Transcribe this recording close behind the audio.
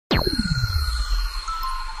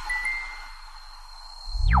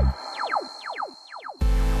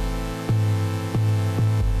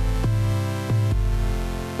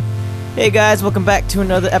Hey guys, welcome back to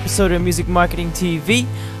another episode of Music Marketing TV.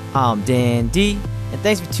 I'm Dan D, and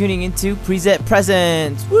thanks for tuning into Preset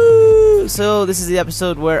Presents. Woo! So this is the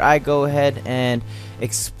episode where I go ahead and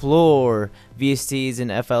explore VSTs in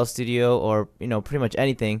FL Studio, or pretty much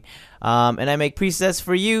anything, and I make presets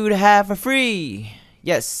for you to have for free.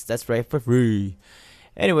 Yes, that's right, for free.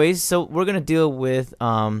 Anyways, so we're gonna deal with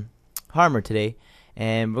Harmor today,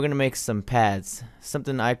 and we're gonna make some pads,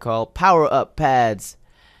 something I call power-up pads.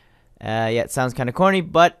 Yeah, it sounds kind of corny,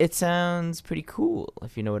 but it sounds pretty cool,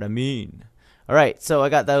 if you know what I mean. Alright, so I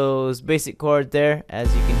got those basic chords there,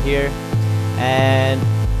 as you can hear. And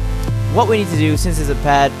what we need to do, since it's a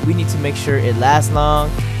pad, we need to make sure it lasts long.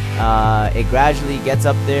 It gradually gets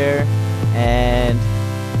up there and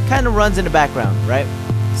kind of runs in the background, right?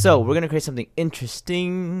 So we're going to create something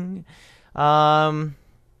interesting. First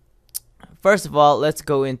of all, let's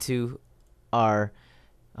go into our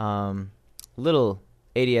little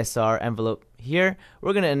ADSR envelope here.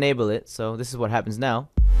 We're going to enable it, so this is what happens now.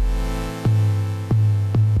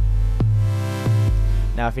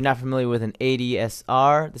 Now if you're not familiar with an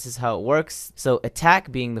ADSR, this is how it works. So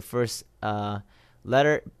attack, being the first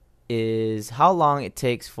letter, is how long it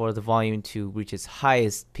takes for the volume to reach its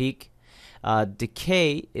highest peak.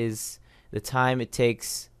 Decay is the time it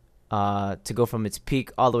takes to go from its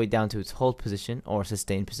peak all the way down to its hold position or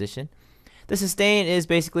sustained position. The sustain is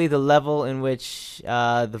basically the level in which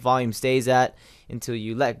the volume stays at until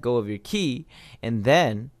you let go of your key, and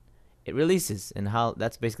then it releases, and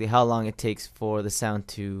that's basically how long it takes for the sound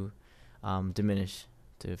to diminish,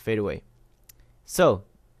 to fade away. So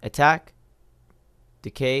attack,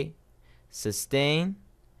 decay, sustain,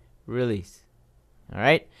 release. All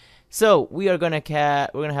right. So we are gonna have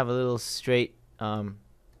a little straight kind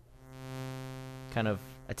of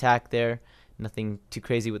attack there. Nothing too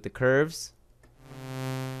crazy with the curves.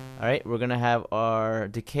 Alright, we're gonna have our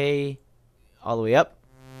decay all the way up,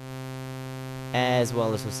 as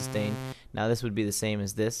well as our sustain. Now this would be the same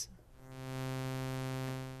as this.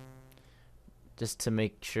 Just to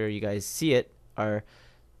make sure you guys see it, our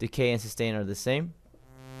decay and sustain are the same.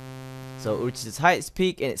 So it reaches its highest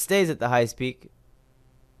peak and it stays at the highest peak.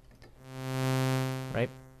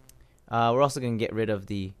 Right? We're also gonna get rid of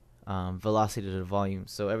the velocity to the volume.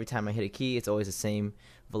 So every time I hit a key, it's always the same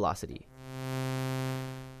velocity.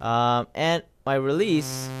 And my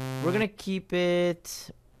release, we're gonna keep it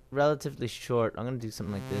relatively short. I'm gonna do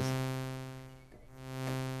something like this.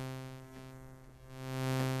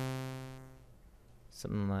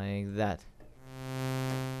 Something like that.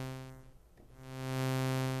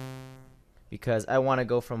 Because I want to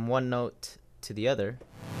go from one note to the other.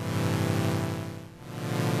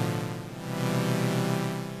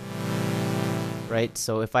 Right,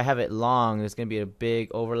 so if I have it long, there's gonna be a big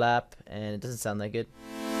overlap and it doesn't sound that good.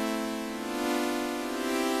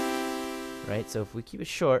 Right, so if we keep it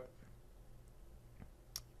short,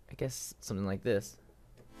 I guess something like this,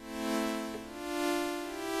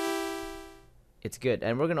 it's good.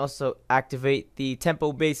 And we're gonna also activate the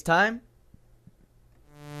tempo based time.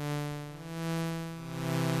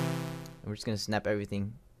 And we're just gonna snap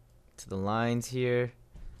everything to the lines here.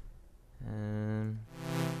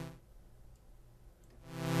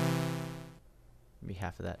 Maybe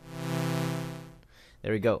half of that.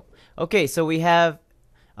 There we go. Okay, so we have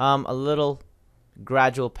a little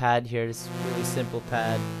gradual pad here. This really simple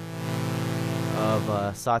pad of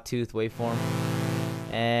a sawtooth waveform.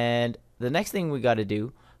 And the next thing we got to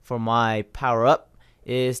do for my power up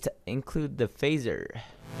is to include the phaser.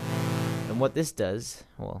 And what this does,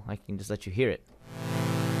 well, I can just let you hear it.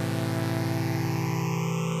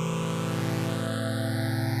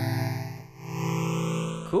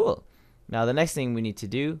 Cool. Now the next thing we need to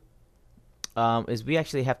do is we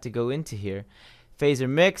actually have to go into here. Phaser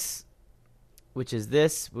mix, which is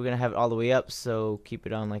this. We're going to have it all the way up, so keep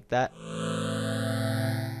it on like that.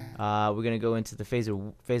 We're going to go into the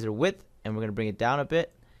phaser width, and we're going to bring it down a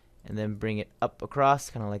bit, and then bring it up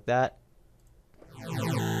across, kind of like that.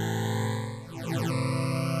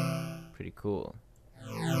 Pretty cool.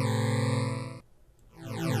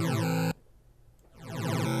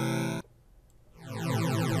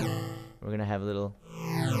 We're going to have a little,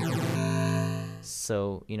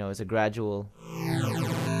 so it's a gradual.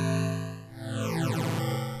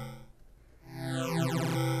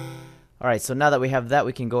 Alright, so now that we have that,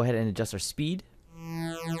 we can go ahead and adjust our speed.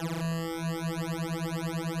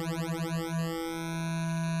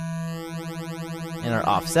 And our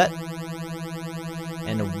offset.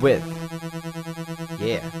 And the width.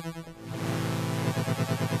 Yeah.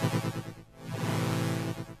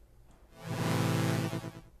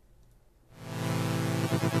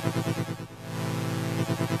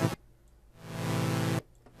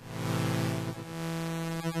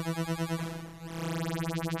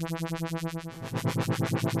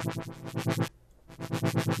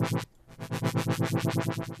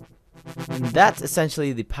 And that's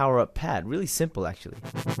essentially the power-up pad. Really simple, actually.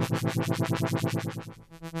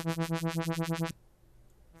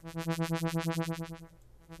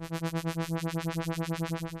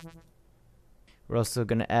 We're also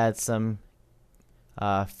going to add some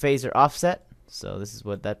phaser offset. So this is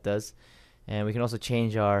what that does. And we can also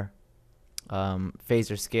change our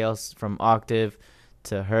phaser scales from octave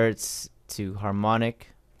to hertz to harmonic,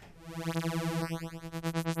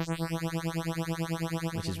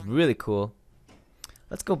 which is really cool.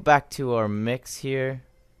 Let's go back to our mix here.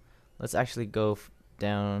 Let's actually go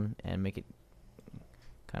down and make it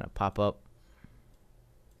kind of pop up.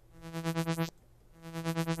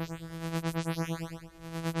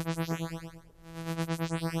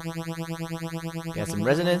 Got some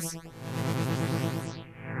resonance.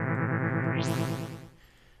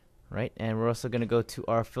 Right, and we're also going to go to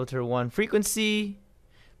our filter 1 frequency,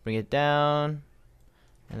 bring it down,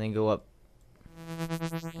 and then go up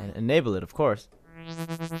and enable it, of course.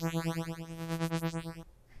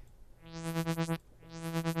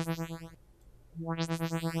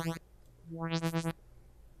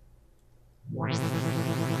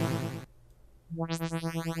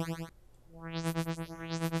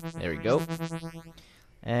 There we go.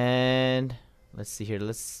 And let's see here.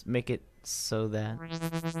 Let's make it so that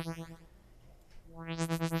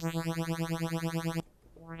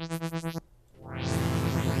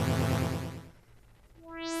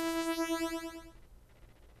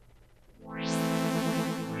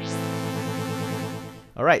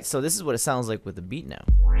alright, so this is what it sounds like with the beat now.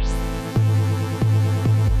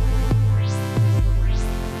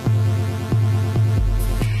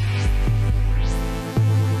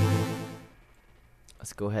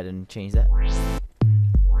 Let's go ahead and change that.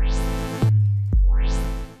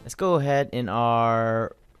 Let's go ahead in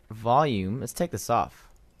our volume. Let's take this off.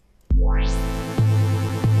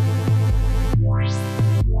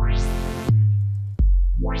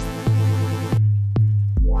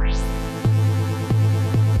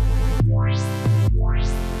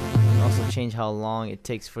 And also change how long it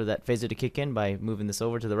takes for that phaser to kick in by moving this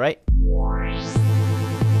over to the right.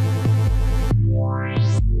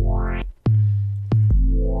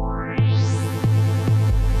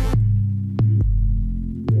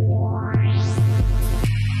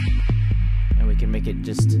 Make it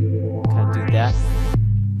just kind of do that.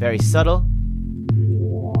 Very subtle.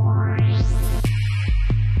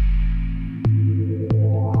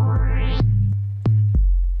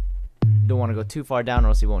 Don't want to go too far down or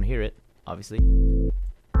else you won't hear it, obviously.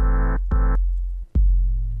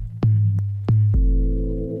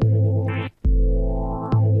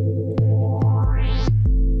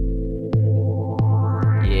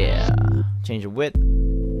 Yeah. Change the width.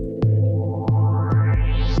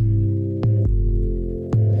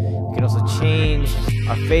 We can also change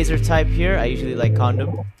our phaser type here. I usually like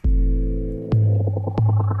condom.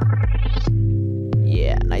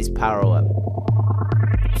 Yeah, nice power up.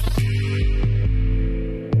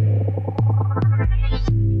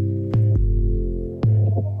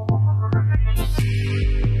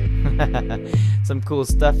 Some cool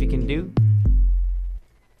stuff you can do.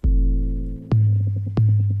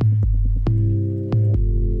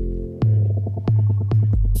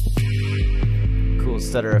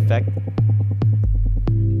 Stutter effect,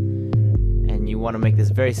 and you want to make this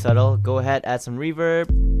very subtle. Go ahead, add some reverb,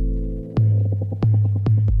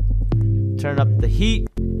 turn up the heat,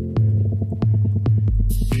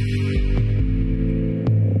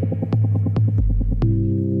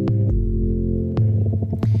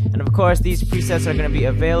 and of course these presets are going to be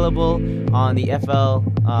available on the FL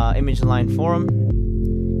Image Line forum.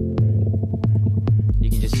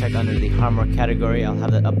 Just check under the Harmor category. I'll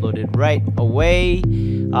have that uploaded right away.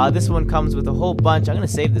 This one comes with a whole bunch. I'm gonna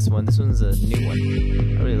save this one. This one's a new one.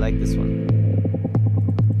 I really like this one.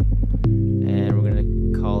 And we're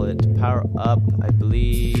gonna call it Power Up, I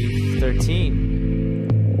believe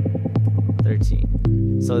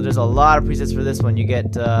 13. So there's a lot of presets for this one. You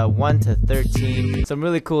get 1 to 13. Some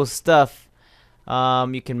really cool stuff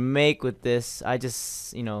you can make with this. I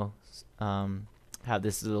just, have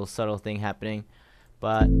this little subtle thing happening.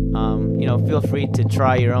 But, feel free to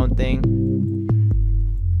try your own thing.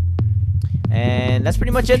 And that's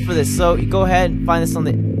pretty much it for this. So you go ahead and find this on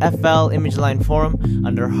the FL Image Line forum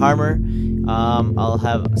under Harmor. I'll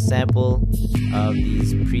have a sample of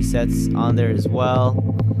these presets on there as well.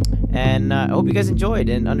 And I hope you guys enjoyed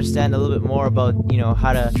and understand a little bit more about,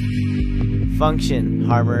 how to function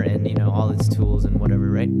Harmor and, all its tools and whatever,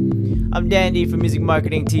 right? I'm Dandy from Music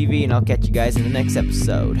Marketing TV, and I'll catch you guys in the next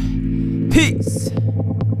episode. Peace!